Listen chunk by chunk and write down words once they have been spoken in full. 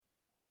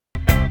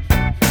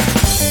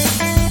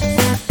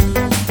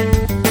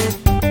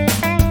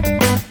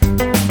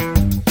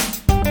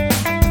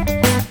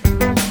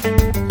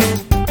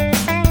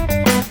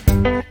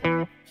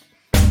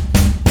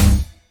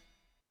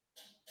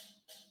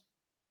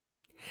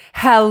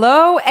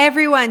Hello,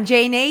 everyone.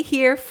 Jane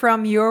here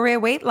from Your Way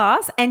Weight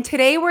Loss. And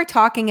today we're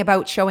talking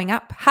about showing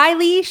up. Hi,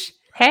 Leash.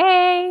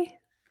 Hey.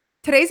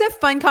 Today's a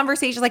fun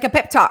conversation, like a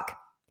pep talk.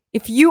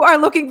 If you are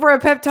looking for a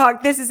pep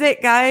talk, this is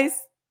it, guys.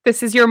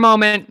 This is your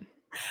moment.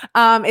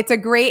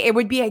 It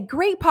would be a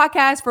great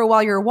podcast for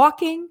while you're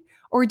walking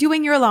or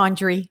doing your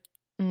laundry.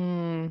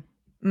 Everyone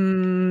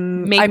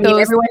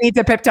needs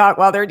a pep talk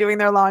while they're doing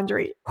their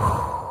laundry.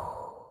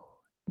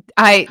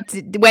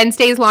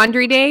 Wednesday's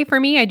laundry day for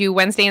me. I do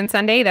Wednesday and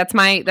Sunday. That's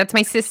my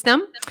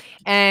system.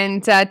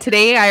 And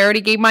today I already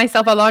gave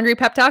myself a laundry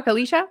pep talk.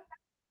 Alicia,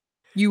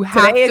 you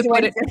have to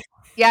put it.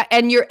 Yeah,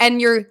 I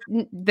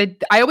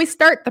always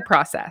start the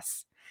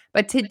process,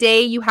 but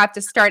today you have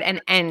to start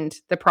and end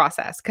the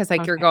process because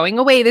you're going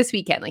away this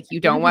weekend. Like you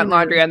don't want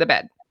laundry on the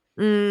bed.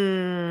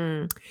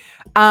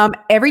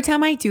 Every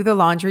time I do the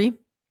laundry,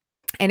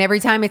 and every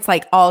time it's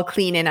like all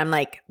clean and I'm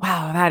like,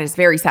 wow, that is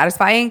very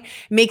satisfying.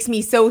 Makes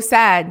me so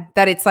sad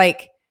that it's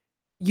like,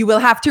 you will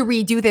have to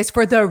redo this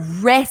for the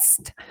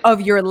rest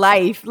of your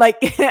life.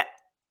 Like,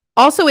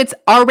 also, it's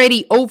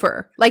already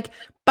over. Like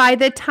by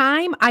the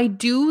time I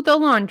do the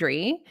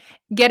laundry,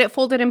 get it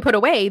folded and put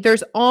away,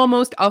 there's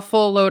almost a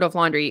full load of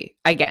laundry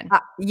again.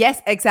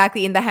 Yes,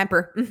 exactly. In the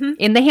hamper. Mm-hmm.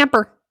 In the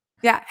hamper.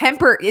 Yeah.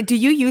 Hamper. Do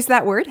you use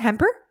that word,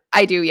 hamper?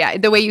 I do. Yeah.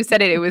 The way you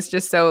said it, it was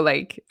just so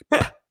like...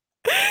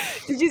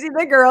 Did you see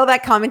the girl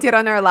that commented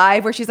on our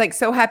live where she's like,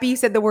 so happy you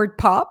said the word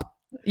pop?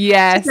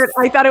 Yes. Said,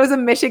 I thought it was a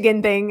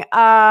Michigan thing.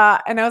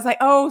 And I was like,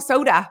 oh,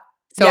 soda.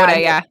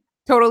 Yeah.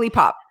 Totally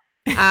pop.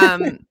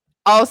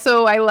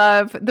 Also, I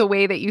love the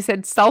way that you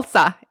said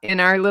salsa in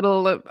our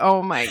little,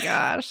 oh my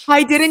gosh.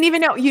 I didn't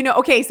even know,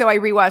 okay, so I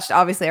rewatched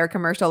obviously our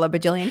commercial a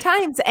bajillion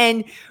times.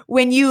 And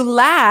when you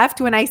laughed,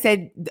 when I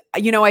said,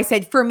 I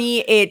said, for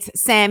me, it's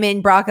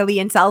salmon, broccoli,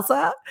 and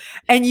salsa.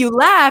 And you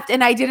laughed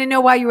and I didn't know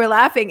why you were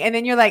laughing. And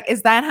then you're like,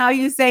 is that how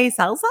you say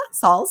salsa?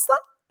 Salsa?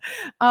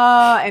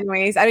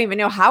 Anyways, I don't even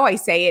know how I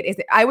say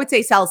it. I would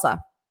say salsa.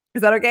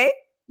 Is that okay?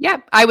 Yeah,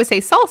 I would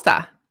say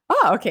salsa.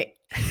 Oh, okay.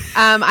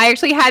 I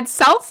actually had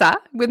salsa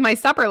with my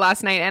supper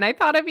last night and I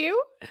thought of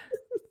you.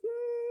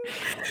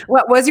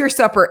 What was your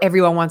supper?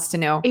 Everyone wants to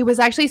know. It was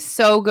actually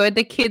so good.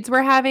 The kids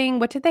were having,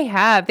 what did they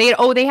have? They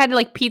had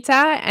like pizza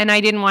and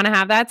I didn't want to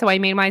have that. So I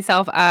made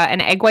myself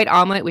an egg white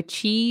omelet with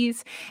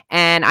cheese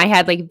and I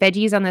had like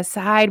veggies on the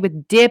side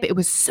with dip. It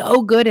was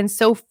so good and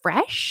so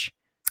fresh.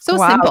 So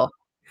simple.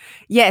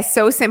 Yes,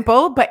 so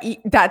simple, but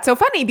that's so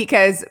funny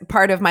because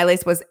part of my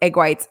list was egg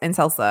whites and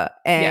salsa.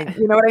 And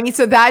you know what I mean?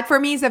 So that for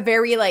me is a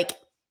very like,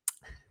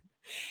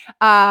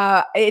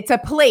 it's a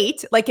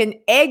plate, like an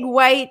egg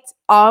white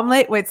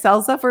omelet with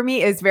salsa for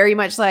me is very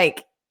much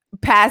like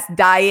past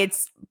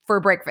diets for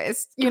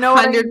breakfast. You know,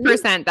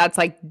 100%. That's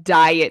like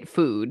diet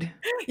food.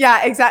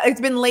 Yeah, exactly. It's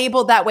been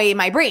labeled that way in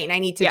my brain. I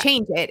need to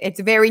change it. It's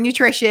very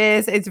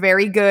nutritious. It's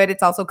very good.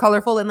 It's also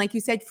colorful. And like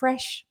you said,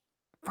 fresh.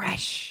 I'm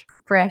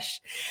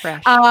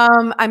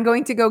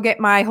going to go get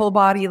my whole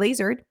body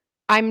lasered.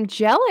 I'm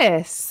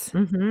jealous.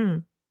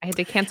 I had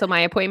to cancel my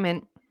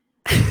appointment.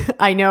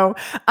 I know.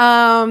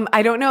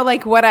 I don't know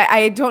like what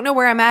I don't know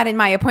where I'm at in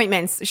my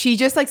appointments. She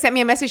just like sent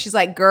me a message. She's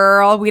like,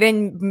 girl, we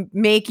didn't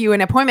make you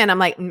an appointment. I'm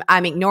like,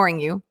 I'm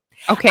ignoring you.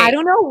 Okay. I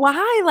don't know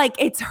why. Like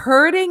it's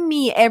hurting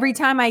me every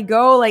time I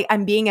go. Like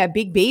I'm being a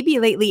big baby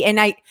lately. And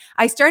I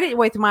started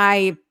with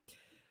my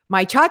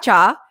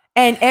cha-cha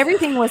and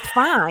everything was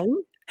fine.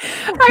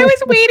 I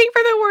was waiting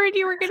for the word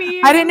you were going to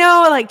use. I didn't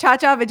know, like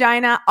cha-cha,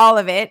 vagina, all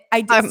of it.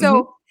 I did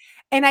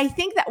and I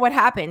think that what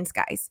happens,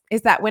 guys,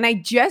 is that when I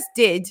just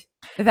did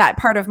that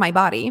part of my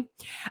body,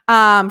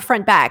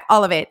 front, back,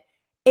 all of it,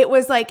 it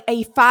was like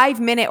a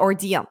 5-minute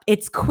ordeal.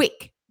 It's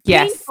quick,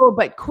 painful,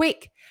 but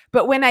quick.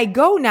 But when I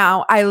go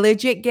now, I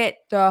legit get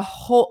my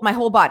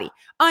whole body,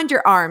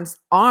 underarms,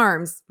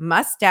 arms,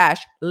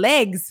 mustache,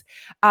 legs,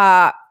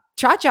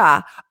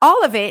 cha-cha,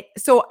 all of it.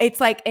 So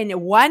it's like in a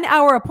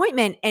 1-hour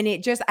appointment. And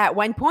it just at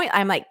one point,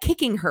 I'm like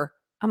kicking her.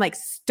 I'm like,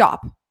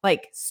 stop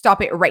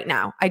it right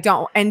now. I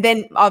don't. And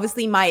then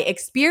obviously my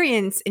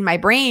experience in my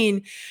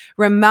brain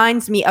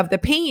reminds me of the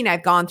pain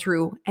I've gone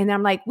through. And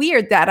I'm like,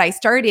 weird that I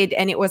started.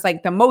 And it was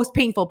like the most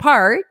painful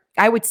part,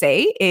 I would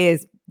say,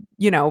 is,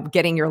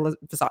 getting your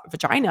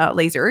vagina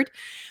lasered.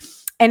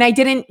 And I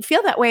didn't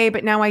feel that way,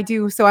 but now I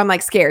do. So I'm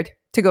like scared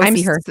to go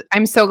see her.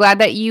 I'm so glad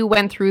that you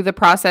went through the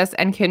process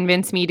and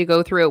convinced me to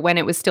go through it when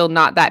it was still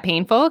not that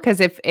painful.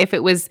 Because if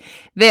it was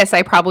this,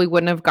 I probably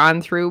wouldn't have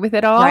gone through with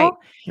it all.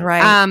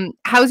 Right.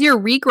 How's your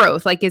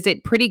regrowth? Like, is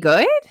it pretty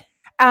good?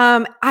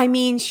 I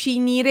mean,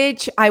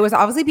 I was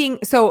obviously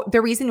so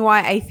the reason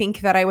why I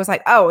think that I was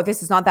like, oh,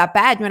 this is not that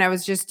bad. When I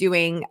was just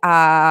doing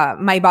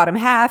my bottom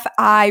half,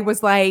 I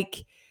was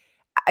like,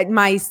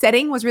 my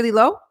setting was really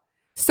low.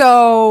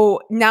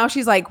 So now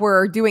she's like,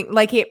 we're doing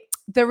like it.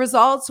 The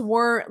results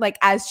weren't like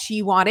as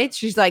she wanted.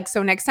 She's like,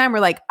 so next time we're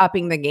like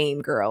upping the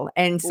game, girl.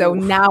 And so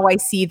now I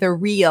see the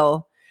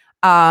real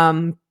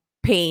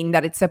pain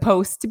that it's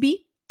supposed to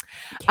be.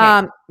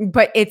 Okay.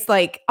 But it's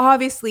like,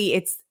 obviously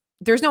it's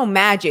there's no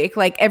magic.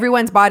 Like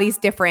everyone's body's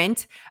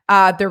different.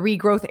 The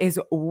regrowth is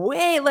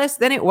way less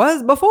than it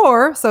was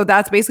before. So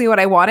that's basically what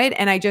I wanted.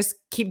 And I just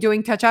keep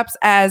doing touch-ups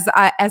as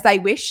I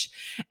wish.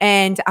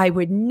 And I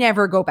would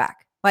never go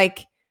back.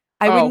 Like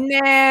I would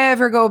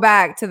never go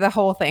back to the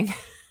whole thing.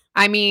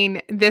 I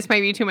mean, this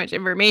might be too much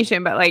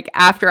information, but like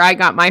after I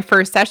got my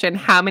first session,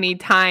 how many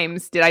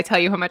times did I tell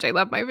you how much I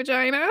love my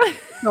vagina?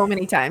 So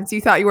many times. You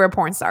thought you were a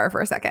porn star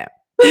for a second.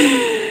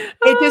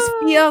 It just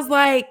feels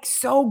like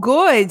so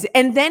good.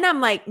 And then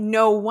I'm like,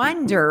 no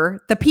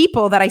wonder the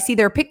people that I see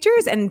their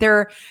pictures and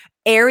their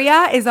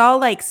area is all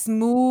like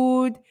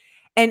smooth.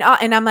 And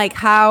I'm like,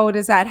 how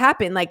does that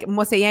happen? Like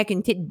mosaic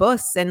and tit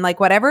bus and like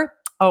whatever.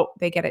 Oh,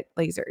 they get it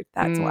lasered.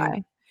 That's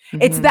why.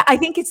 It's that. I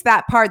think it's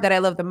that part that I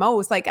love the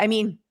most. Like, I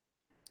mean,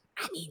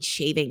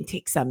 shaving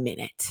takes a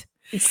minute.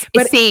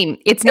 But same.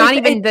 It's not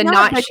even the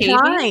not shaving.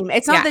 Time.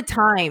 It's not the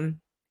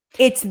time.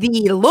 It's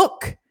the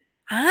look.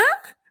 Huh?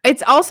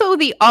 It's also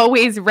the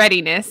always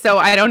readiness. So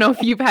I don't know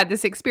if you've had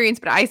this experience,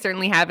 but I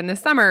certainly have in the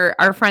summer.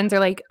 Our friends are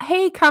like,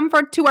 hey, come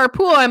to our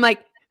pool. I'm like,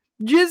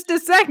 just a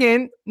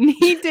second.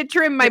 Need to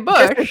trim my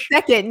bush. Just a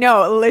second.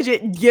 No,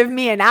 legit, give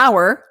me an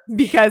hour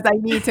because I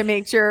need to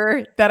make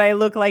sure that I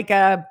look like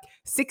a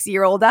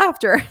 6-year-old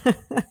after.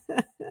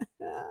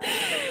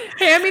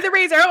 Hand me the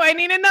razor. Oh, I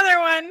need another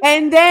one.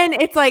 And then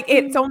it's like,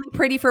 it's only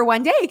pretty for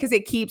one day because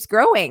it keeps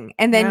growing.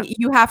 And then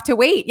you have to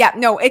wait. Yeah,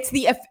 no, it's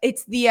the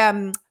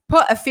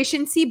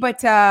efficiency, but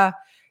that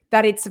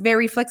it's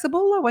very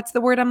flexible. What's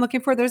the word I'm looking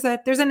for? There's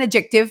an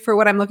adjective for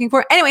what I'm looking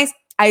for. Anyways,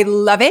 I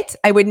love it.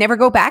 I would never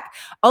go back.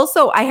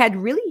 Also, I had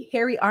really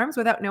hairy arms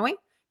without knowing.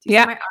 Do you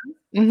see my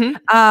arms?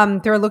 Mm-hmm.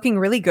 They're looking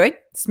really good.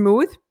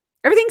 Smooth.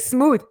 Everything's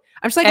smooth.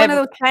 I'm just like one of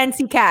those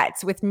fancy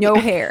cats with no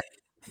hair.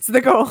 It's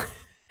the goal.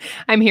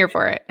 I'm here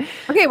for it.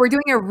 Okay, we're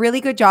doing a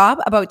really good job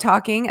about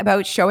talking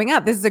about showing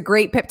up. This is a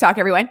great pep talk,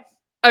 everyone.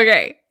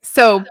 Okay,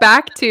 so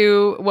back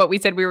to what we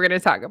said we were going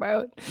to talk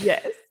about.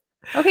 Yes.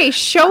 Okay,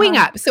 showing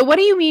up. So what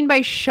do you mean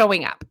by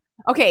showing up?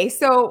 Okay,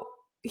 so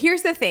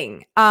here's the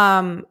thing.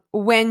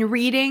 When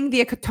reading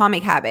The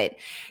Atomic Habit,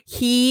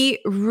 he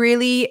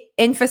really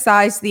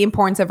emphasized the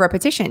importance of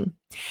repetition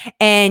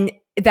and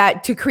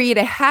that to create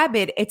a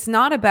habit, it's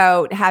not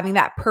about having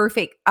that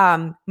perfect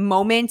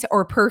moment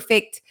or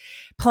perfect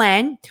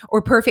plan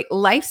or perfect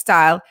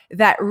lifestyle.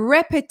 That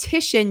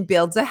repetition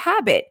builds a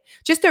habit,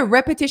 just a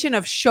repetition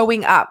of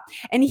showing up.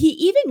 And he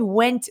even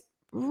went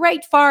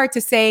right far to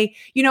say,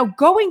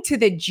 going to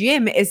the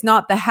gym is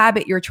not the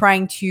habit you're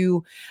trying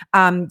to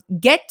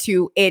get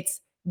to.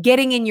 It's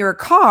getting in your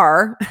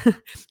car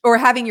or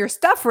having your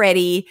stuff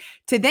ready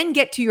to then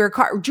get to your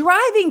car.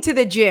 Driving to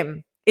the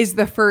gym is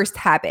the first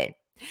habit.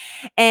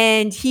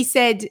 And he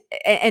said,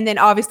 and then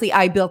obviously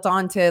I built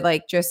on to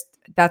like, just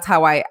that's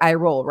how I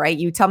roll, right?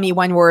 You tell me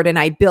one word and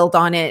I build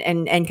on it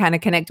and kind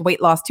of connect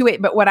weight loss to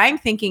it. But what I'm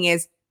thinking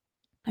is,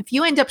 if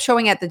you end up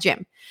showing at the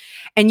gym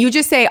and you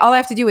just say, all I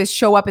have to do is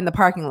show up in the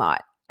parking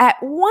lot, at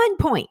one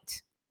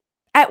point,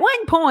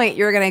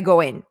 you're going to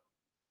go in.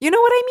 You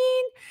know what I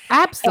mean?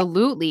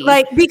 Absolutely.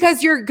 Like,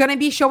 because you're going to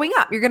be showing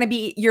up. You're going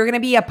to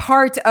be a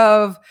part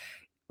of,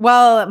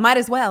 well, might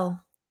as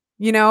well,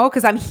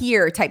 because I'm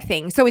here type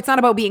thing. So it's not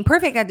about being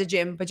perfect at the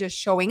gym, but just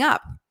showing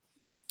up.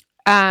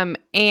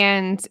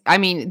 And I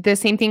mean, the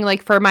same thing,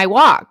 like for my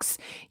walks,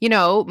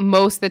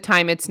 most of the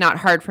time it's not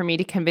hard for me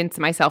to convince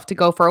myself to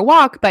go for a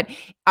walk, but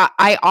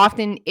I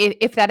often,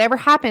 if that ever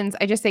happens,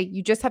 I just say,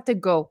 you just have to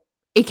go.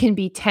 It can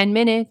be 10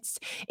 minutes.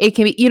 It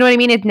can be, you know what I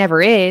mean? It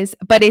never is,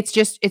 but it's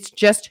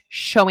just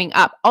showing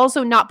up.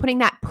 Also not putting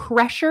that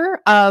pressure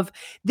of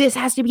this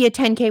has to be a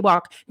 10K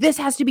walk. This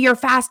has to be your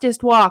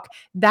fastest walk.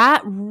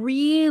 That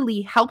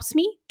really helps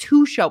me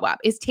to show up,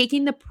 is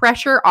taking the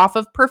pressure off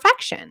of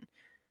perfection.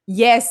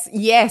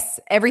 Yes.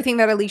 Everything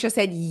that Alicia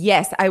said.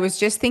 Yes. I was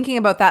just thinking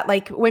about that.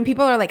 Like when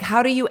people are like,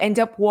 how do you end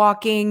up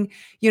walking,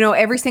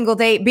 every single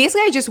day?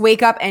 Basically, I just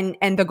wake up and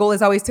the goal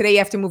is always today you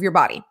have to move your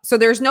body. So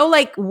there's no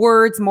like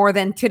words more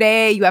than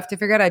today. You have to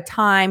figure out a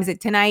time. Is it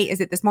tonight?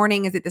 Is it this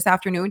morning? Is it this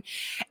afternoon?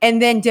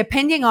 And then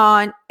depending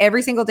on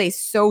every single day is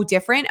so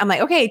different. I'm like,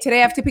 okay, today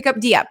I have to pick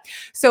up Dia.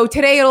 So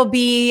today it'll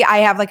be, I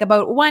have like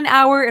about 1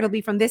 hour. It'll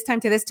be from this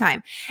time to this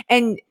time.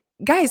 And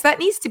guys, that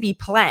needs to be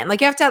planned.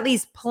 Like you have to at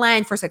least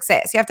plan for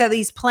success. You have to at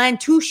least plan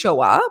to show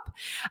up.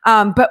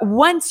 But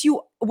once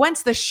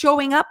the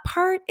showing up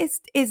part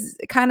is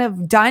kind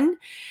of done,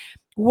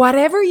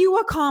 whatever you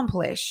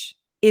accomplish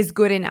is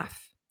good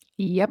enough.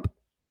 Yep.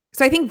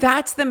 So I think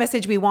that's the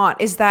message we want,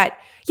 is that,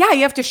 yeah,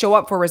 you have to show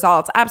up for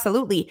results.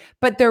 Absolutely.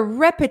 But the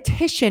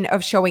repetition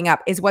of showing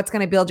up is what's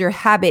going to build your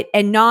habit,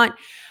 and not,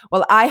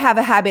 well, I have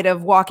a habit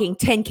of walking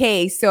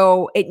 10K,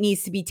 so it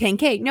needs to be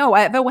 10K. No,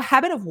 I have a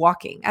habit of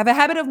walking. I have a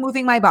habit of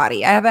moving my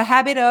body. I have a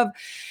habit of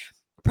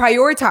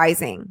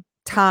prioritizing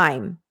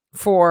time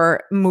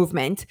for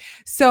movement.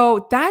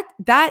 So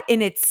that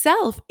in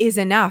itself is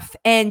enough.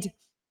 And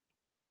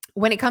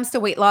when it comes to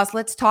weight loss,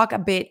 let's talk a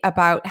bit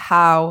about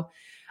how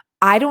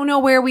I don't know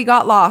where we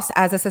got lost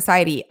as a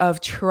society of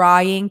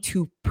trying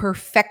to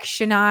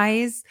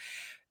perfectionize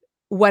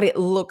what it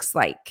looks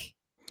like.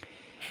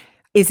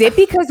 Is it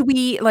because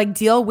we like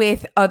deal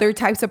with other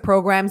types of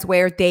programs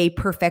where they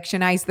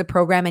perfectionize the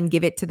program and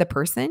give it to the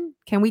person?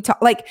 Can we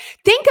talk? Like,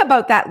 think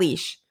about that,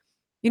 Leash.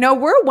 You know,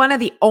 we're one of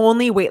the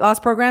only weight loss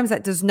programs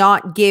that does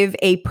not give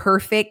a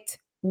perfect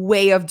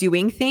way of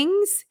doing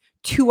things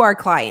to our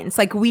clients.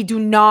 Like, we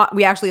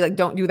actually like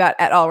don't do that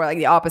at all. We're like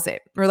the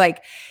opposite. We're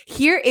like,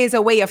 here is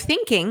a way of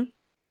thinking,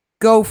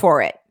 go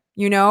for it.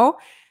 You know,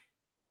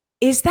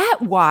 is that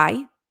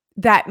why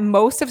that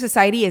most of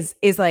society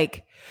is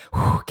like,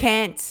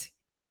 can't,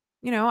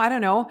 you know, I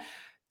don't know,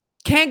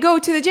 can't go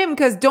to the gym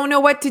because don't know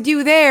what to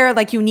do there.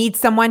 Like, you need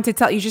someone to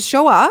tell you, just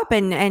show up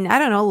and I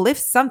don't know,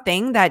 lift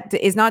something that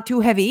is not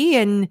too heavy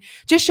and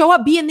just show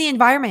up, be in the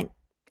environment.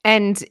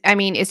 And I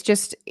mean, it's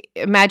just,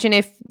 imagine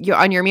if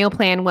on your meal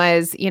plan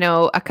was, you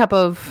know, a cup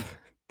of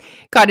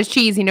cottage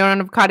cheese, you don't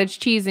have cottage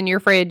cheese in your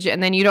fridge,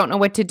 and then you don't know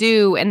what to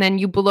do, and then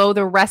you blow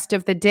the rest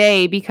of the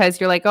day because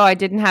you're like, oh, I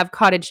didn't have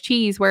cottage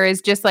cheese. Whereas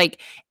just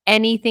like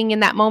anything in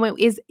that moment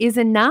is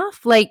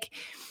enough. Like,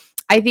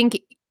 I think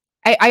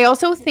I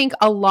also think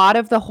a lot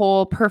of the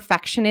whole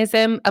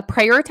perfectionism,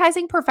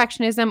 prioritizing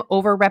perfectionism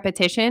over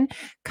repetition,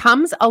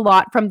 comes a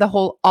lot from the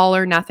whole all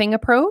or nothing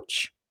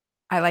approach.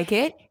 I like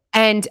it.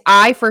 And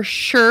I for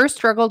sure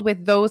struggled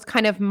with those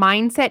kind of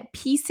mindset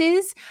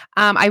pieces.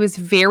 I was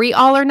very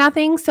all or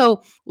nothing.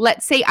 So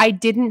let's say I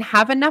didn't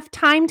have enough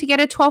time to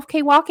get a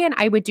 12K walk in,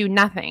 I would do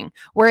nothing.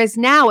 Whereas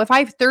now, if I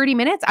have 30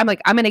 minutes, I'm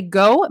like, I'm going to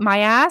go my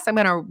ass. I'm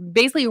going to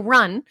basically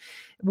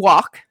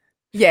walk.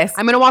 Yes.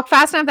 I'm going to walk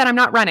fast enough that I'm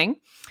not running.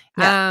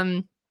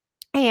 Yeah.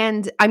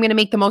 And I'm going to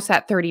make the most of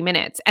that 30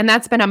 minutes. And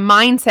that's been a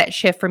mindset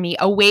shift for me,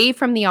 away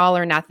from the all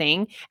or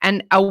nothing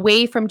and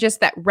away from just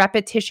that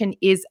repetition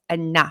is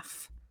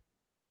enough.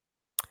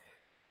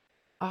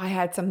 Oh, I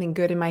had something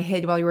good in my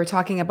head while you were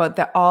talking about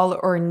the all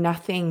or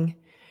nothing.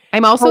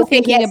 I'm also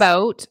thinking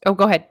about,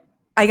 go ahead.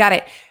 I got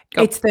it.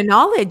 Go. It's the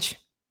knowledge.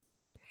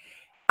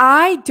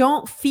 I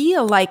don't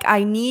feel like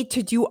I need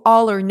to do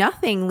all or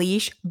nothing,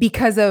 Leash,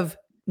 because of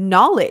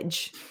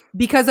knowledge,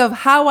 because of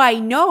how I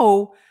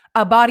know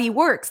a body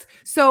works.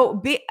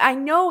 So I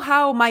know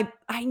how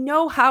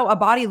a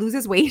body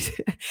loses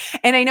weight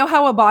and I know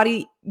how a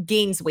body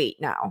gains weight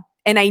now,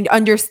 and I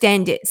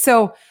understand it.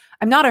 So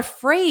I'm not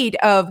afraid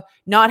of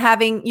not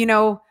having, you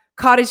know,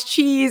 cottage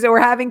cheese or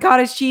having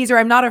cottage cheese, or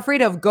I'm not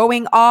afraid of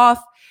going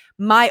off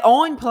my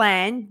own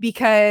plan,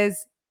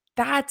 because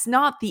that's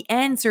not the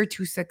answer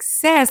to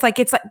success. Like,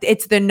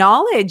 it's the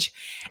knowledge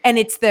and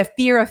it's the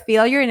fear of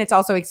failure, and it's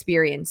also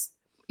experience.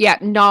 Yeah,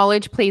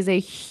 knowledge plays a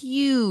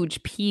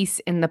huge piece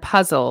in the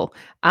puzzle,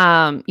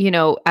 you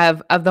know,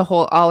 of the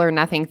whole all or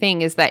nothing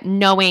thing, is that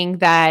knowing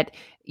that,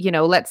 you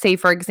know, let's say,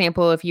 for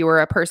example, if you were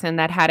a person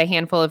that had a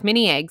handful of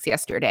mini eggs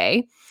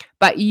yesterday,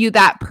 but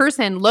that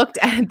person looked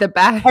at the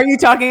back. Are you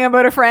talking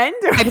about a friend?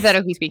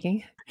 Hypothetically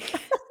speaking.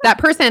 That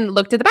person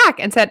looked at the back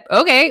and said,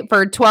 okay,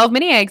 for 12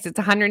 mini eggs, it's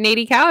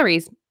 180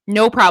 calories.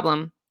 No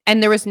problem.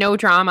 And there was no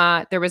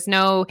drama. There was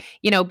no,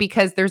 you know,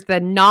 because there's the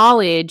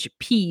knowledge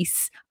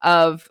piece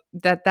of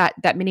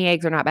that mini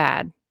eggs are not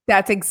bad.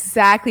 That's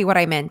exactly what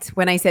I meant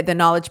when I said the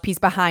knowledge piece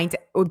behind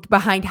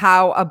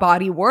how a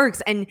body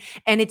works. And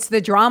it's the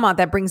drama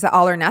that brings the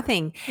all or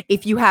nothing.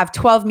 If you have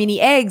 12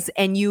 mini eggs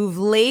and you've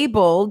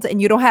labeled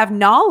and you don't have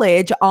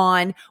knowledge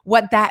on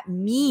what that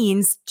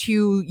means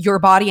to your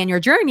body and your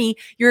journey,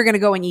 you're going to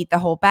go and eat the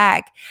whole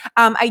bag.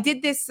 I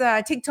did this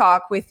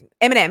TikTok with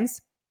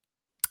M&Ms.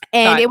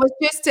 And it was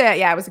just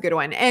it was a good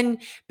one.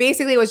 And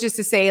basically it was just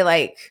to say,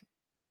 like,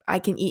 I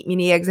can eat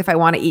mini eggs if I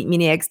want to eat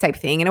mini eggs type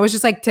thing. And it was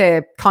just like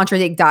to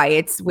contradict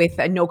diets with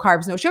no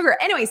carbs, no sugar.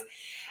 Anyways.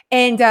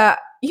 And,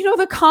 you know,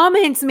 the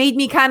comments made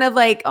me kind of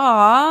like,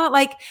 aw,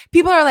 like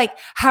people are like,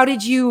 how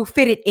did you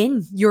fit it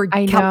in your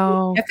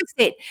calorie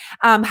deficit?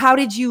 How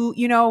did you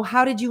know,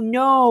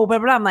 blah, blah,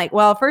 blah. I'm like,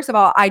 well, first of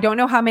all, I don't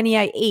know how many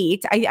I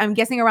ate. I'm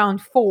guessing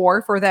around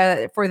 4 for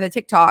the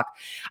TikTok.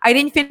 I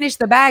didn't finish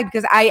the bag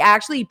because I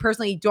actually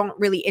personally don't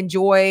really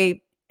enjoy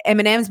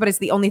M&Ms, but it's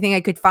the only thing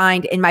I could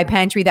find in my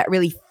pantry that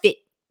really fit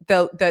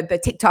the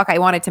TikTok I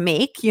wanted to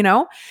make, you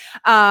know?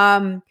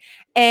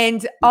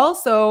 And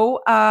also,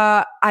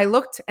 I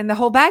looked and the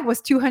whole bag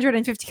was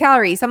 250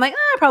 calories. I'm like,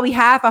 probably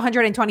half,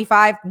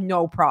 125,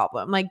 no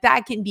problem. Like,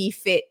 that can be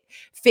fit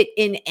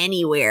in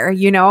anywhere,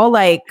 you know,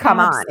 like,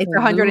 come on, it's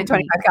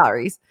 125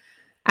 calories.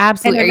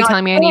 Absolutely. Are you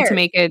telling me I need to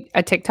make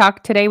a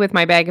TikTok today with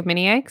my bag of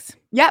mini eggs?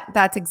 Yep.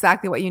 That's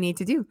exactly what you need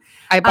to do.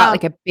 I bought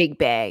like a big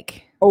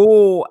bag.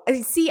 Oh,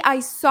 see, I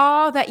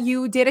saw that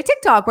you did a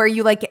TikTok where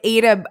you like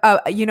ate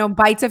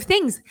bites of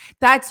things.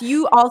 That's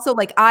you also.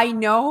 Like, I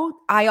know,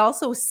 I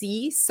also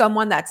see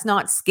someone that's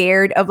not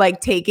scared of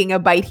like taking a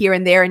bite here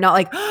and there and not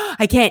like, oh,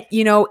 I can't,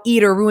 you know,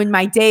 eat or ruin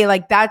my day.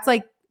 Like, that's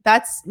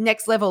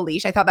next level,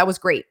 Leash. I thought that was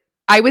great.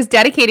 I was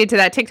dedicated to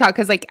that TikTok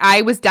because like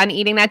I was done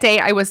eating that day.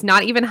 I was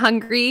not even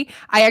hungry.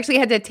 I actually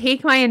had to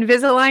take my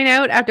Invisalign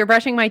out after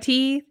brushing my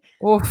teeth.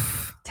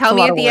 Oof. Tell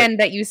me at the end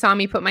that you saw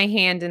me put my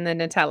hand in the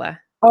Nutella.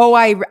 Oh,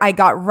 I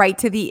got right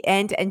to the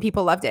end and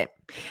people loved it.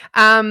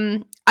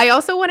 I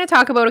also want to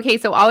talk about, okay,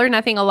 so all or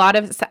nothing, a lot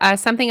of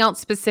something else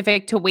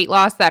specific to weight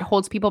loss that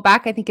holds people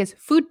back, I think, is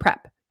food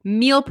prep,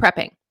 meal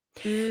prepping.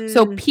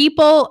 So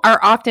people are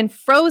often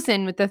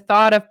frozen with the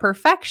thought of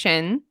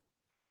perfection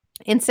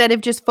instead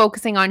of just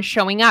focusing on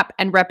showing up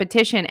and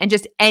repetition, and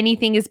just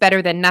anything is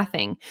better than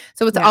nothing.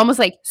 So it's almost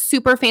like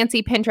super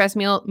fancy Pinterest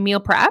meal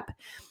prep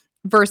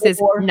versus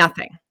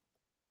nothing.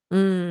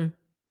 And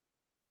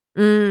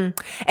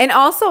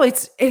also I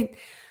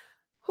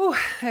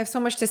have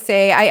so much to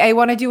say. I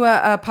want to do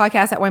a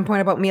podcast at one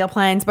point about meal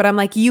plans, but I'm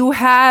like, you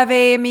have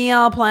a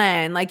meal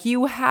plan. Like,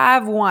 you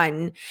have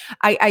one.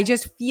 I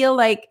just feel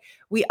like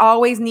we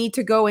always need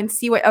to go and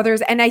see what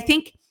others, and I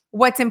think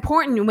what's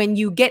important when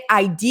you get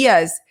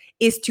ideas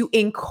is to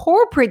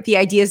incorporate the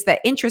ideas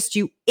that interest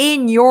you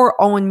in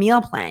your own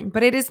meal plan.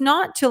 But it is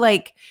not to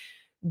like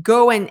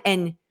go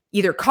and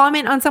either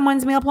comment on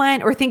someone's meal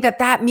plan or think that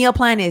that meal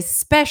plan is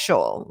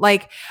special.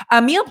 Like,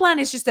 a meal plan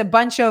is just a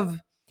bunch of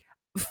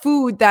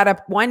food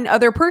that one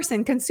other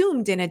person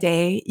consumed in a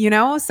day,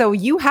 so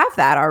you have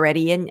that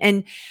already.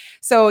 And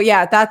so,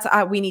 yeah, that's,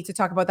 we need to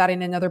talk about that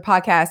in another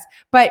podcast.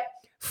 But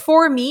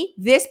for me,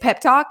 this pep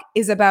talk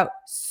is about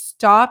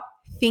stop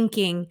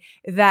thinking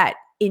that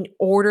in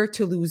order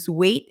to lose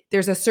weight,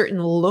 there's a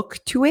certain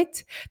look to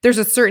it. There's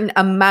a certain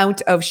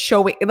amount of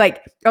showing,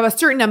 like of a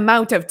certain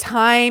amount of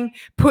time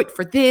put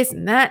for this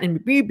and that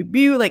and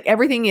like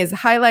everything is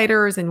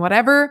highlighters and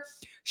whatever.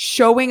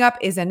 Showing up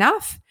is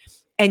enough.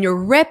 And your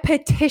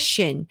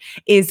repetition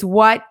is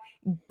what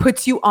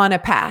puts you on a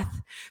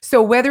path.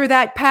 So whether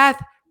that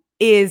path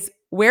is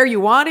where you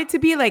want it to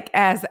be, like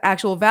as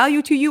actual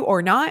value to you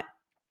or not,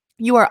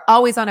 you are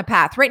always on a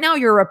path. Right now,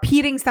 you're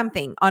repeating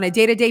something on a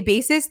day-to-day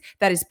basis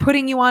that is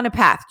putting you on a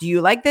path. Do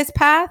you like this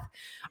path?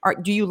 Or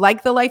do you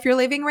like the life you're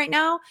living right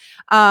now?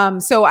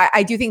 So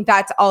I do think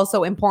that's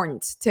also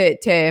important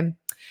to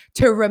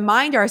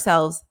remind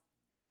ourselves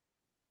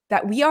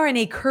that we are in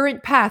a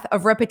current path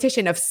of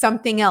repetition of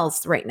something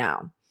else right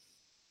now.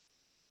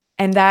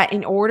 And that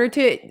in order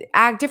to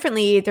act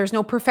differently, there's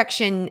no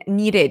perfection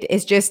needed.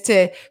 It's just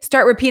to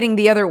start repeating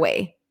the other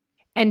way.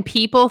 And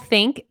people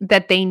think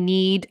that they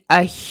need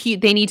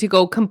to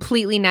go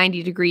completely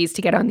 90 degrees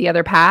to get on the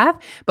other path.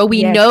 But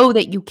we know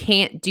that you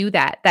can't do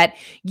that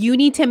you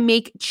need to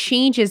make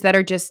changes that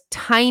are just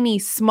tiny,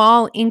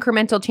 small,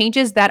 incremental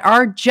changes that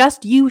are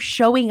just you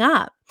showing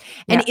up.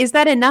 And is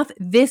that enough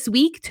this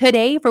week,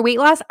 today, for weight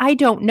loss? I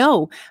don't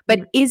know.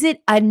 But is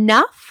it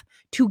enough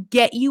to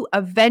get you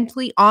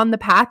eventually on the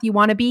path you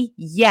want to be?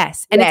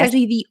 Yes. And it's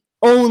actually the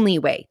only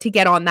way to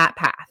get on that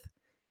path.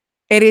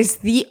 It is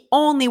the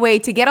only way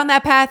to get on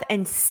that path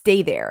and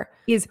stay there.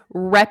 Is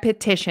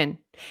repetition.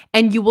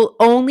 And you will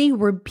only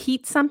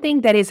repeat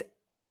something that is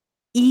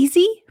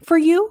easy for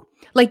you.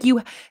 Like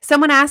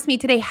someone asked me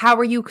today, how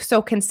are you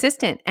so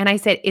consistent? And I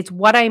said, it's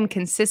what I'm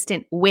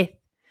consistent with.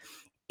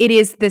 It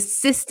is the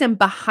system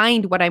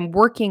behind what I'm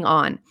working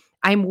on.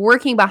 I'm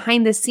working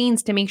behind the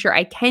scenes to make sure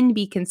I can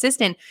be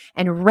consistent.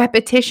 And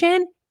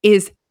repetition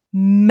is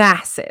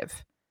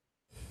massive.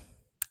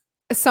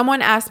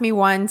 Someone asked me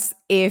once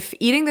if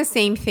eating the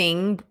same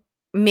thing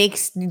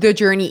makes the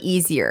journey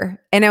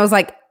easier. And I was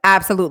like,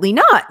 absolutely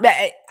not.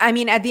 I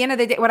mean, at the end of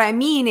the day, what I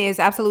mean is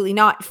absolutely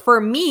not. For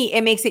me,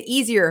 it makes it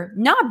easier,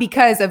 not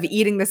because of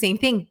eating the same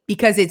thing,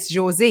 because it's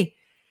José.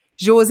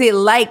 José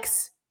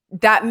likes,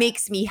 that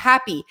makes me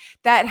happy.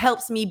 That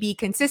helps me be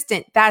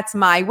consistent. That's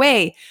my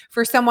way.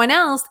 For someone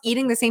else,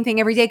 eating the same thing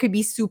every day could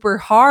be super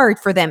hard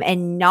for them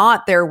and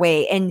not their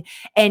way, and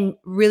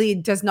really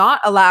does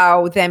not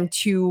allow them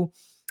to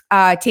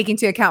take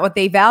into account what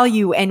they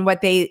value and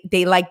what they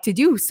like to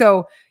do.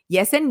 So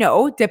yes and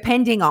no,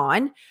 depending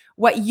on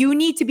what you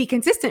need to be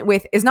consistent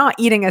with is not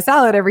eating a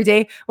salad every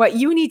day. What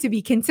you need to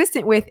be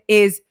consistent with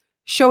is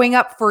showing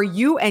up for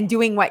you and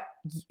doing what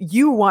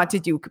you want to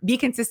do. Be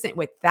consistent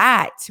with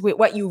that, with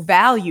what you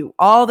value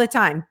all the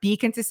time. Be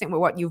consistent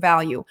with what you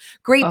value.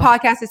 Great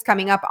podcast is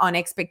coming up on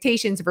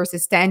expectations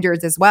versus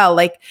standards as well.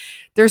 Like,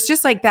 there's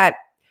just like that.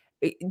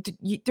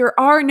 There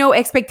are no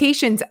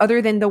expectations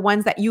other than the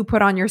ones that you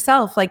put on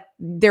yourself. Like,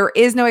 there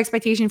is no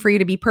expectation for you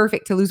to be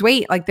perfect to lose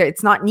weight. Like,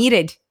 it's not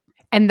needed.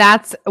 And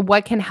that's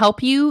what can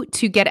help you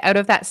to get out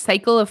of that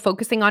cycle of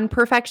focusing on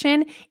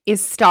perfection,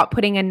 is stop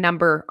putting a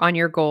number on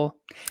your goal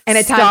and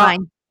a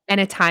timeline. And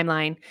a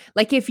timeline.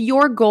 Like, if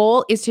your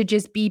goal is to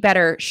just be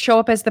better, show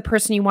up as the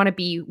person you want to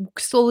be,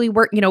 slowly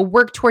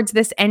work towards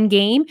this end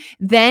game,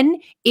 then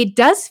it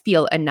does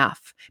feel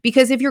enough.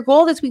 Because if your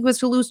goal this week was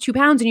to lose 2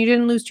 pounds and you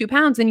didn't lose 2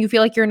 pounds, then you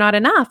feel like you're not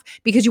enough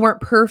because you weren't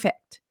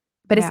perfect.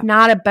 But it's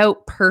not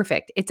about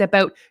perfect. It's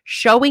about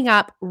showing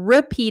up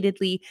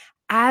repeatedly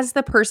as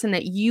the person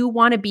that you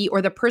want to be,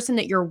 or the person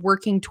that you're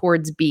working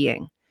towards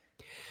being.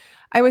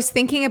 I was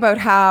thinking about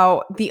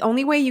how the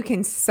only way you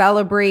can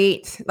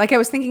celebrate, like I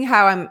was thinking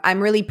how I'm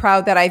really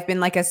proud that I've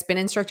been like a spin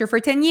instructor for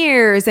 10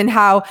 years and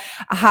how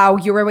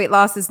Your Weight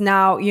Loss is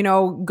now,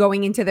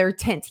 going into their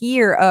 10th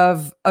year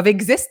of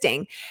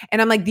existing.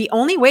 And I'm like, the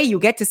only way you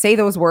get to say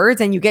those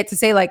words and you get to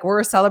say like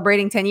we're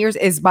celebrating 10 years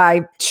is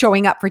by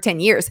showing up for 10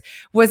 years.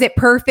 Was it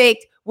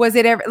perfect? Was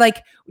it ever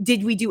like,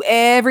 did we do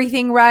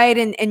everything right?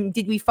 And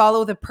did we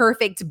follow the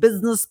perfect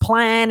business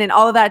plan and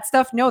all of that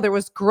stuff? No, there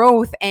was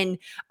growth and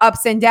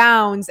ups and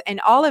downs and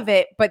all of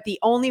it. But the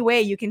only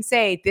way you can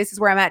say this is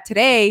where I'm at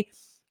today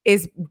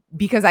is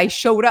because I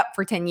showed up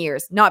for 10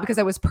 years, not because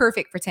I was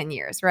perfect for 10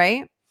 years.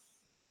 Right.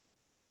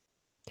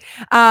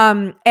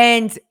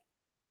 And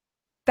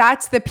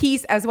that's the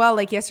piece as well.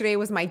 Like yesterday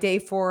was my day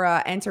for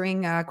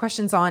answering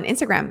questions on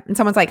Instagram. And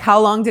someone's like, how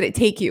long did it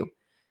take you?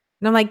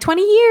 And I'm like,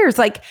 20 years,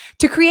 like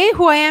to create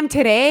who I am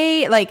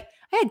today. Like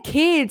I had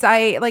kids.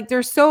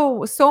 There's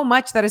so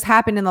much that has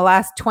happened in the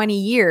last 20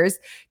 years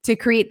to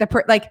create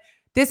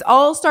this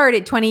all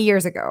started 20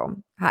 years ago.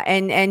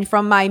 And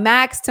from my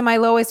max to my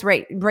lowest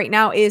right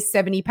now is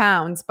 70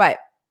 pounds, but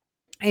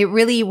it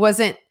really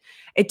wasn't,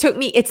 it took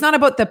me, it's not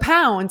about the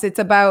pounds. It's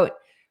about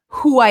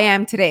who I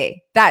am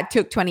today. That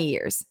took 20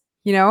 years,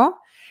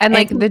 And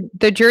like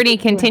the journey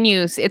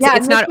continues. It's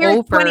not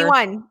over.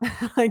 21.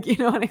 Like, you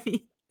know what I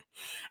mean?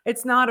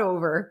 It's not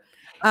over.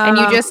 And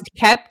you just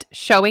kept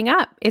showing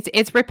up.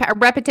 It's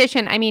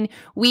repetition. I mean,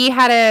 we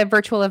had a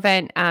virtual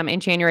event in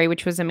January,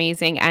 which was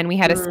amazing. And we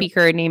had a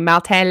speaker named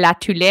Martin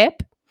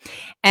Latulippe.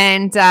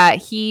 And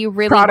he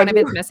really, one of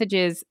his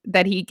messages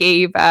that he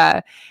gave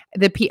our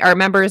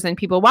members and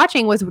people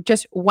watching was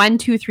just 1,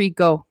 2, 3,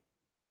 go.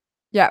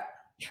 Yeah.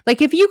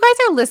 Like if you guys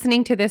are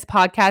listening to this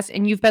podcast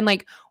and you've been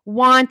like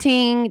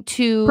wanting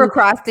to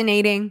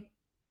procrastinating,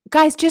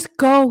 guys, just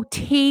go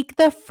take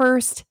the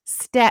first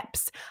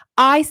steps.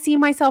 I see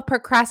myself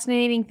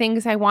procrastinating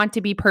things I want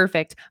to be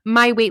perfect.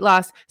 My weight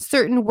loss,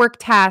 certain work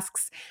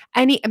tasks,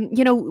 any,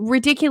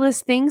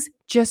 ridiculous things.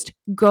 Just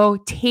go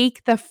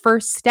take the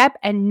first step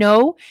and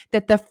know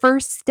that the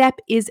first step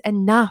is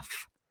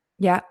enough.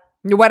 Yeah.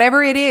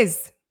 Whatever it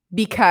is,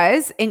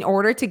 because in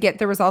order to get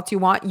the results you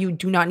want, you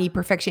do not need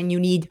perfection. You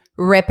need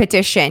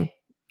repetition.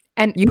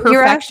 And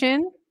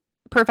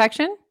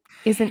perfection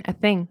isn't a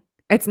thing.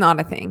 It's not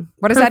a thing.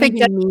 What does that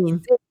even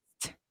mean?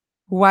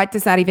 What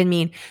does that even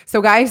mean?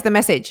 So guys, the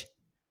message,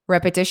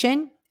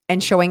 repetition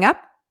and showing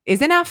up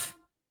is enough.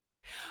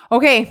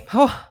 Okay.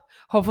 Oh,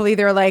 hopefully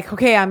they're like,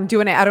 okay, I'm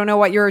doing it. I don't know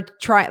what you're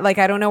trying. Like,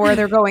 I don't know where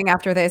they're going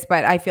after this,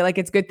 but I feel like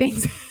it's good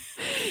things.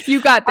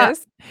 You got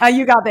this.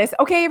 You got this.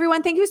 Okay,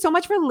 everyone. Thank you so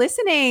much for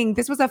listening.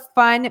 This was a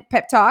fun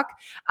pep talk.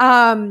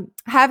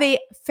 Have a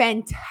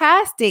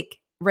fantastic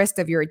rest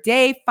of your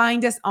day.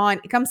 Come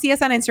see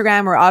us on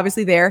Instagram. We're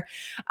obviously there.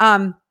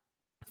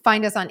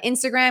 Find us on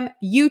Instagram,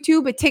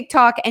 YouTube,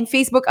 TikTok, and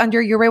Facebook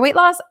under Your Way Weight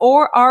Loss,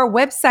 or our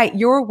website,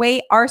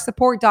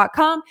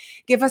 yourwayoursupport.com.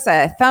 Give us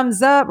a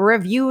thumbs up,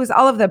 reviews,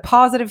 all of the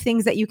positive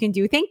things that you can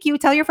do. Thank you.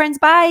 Tell your friends.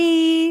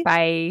 Bye.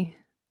 Bye.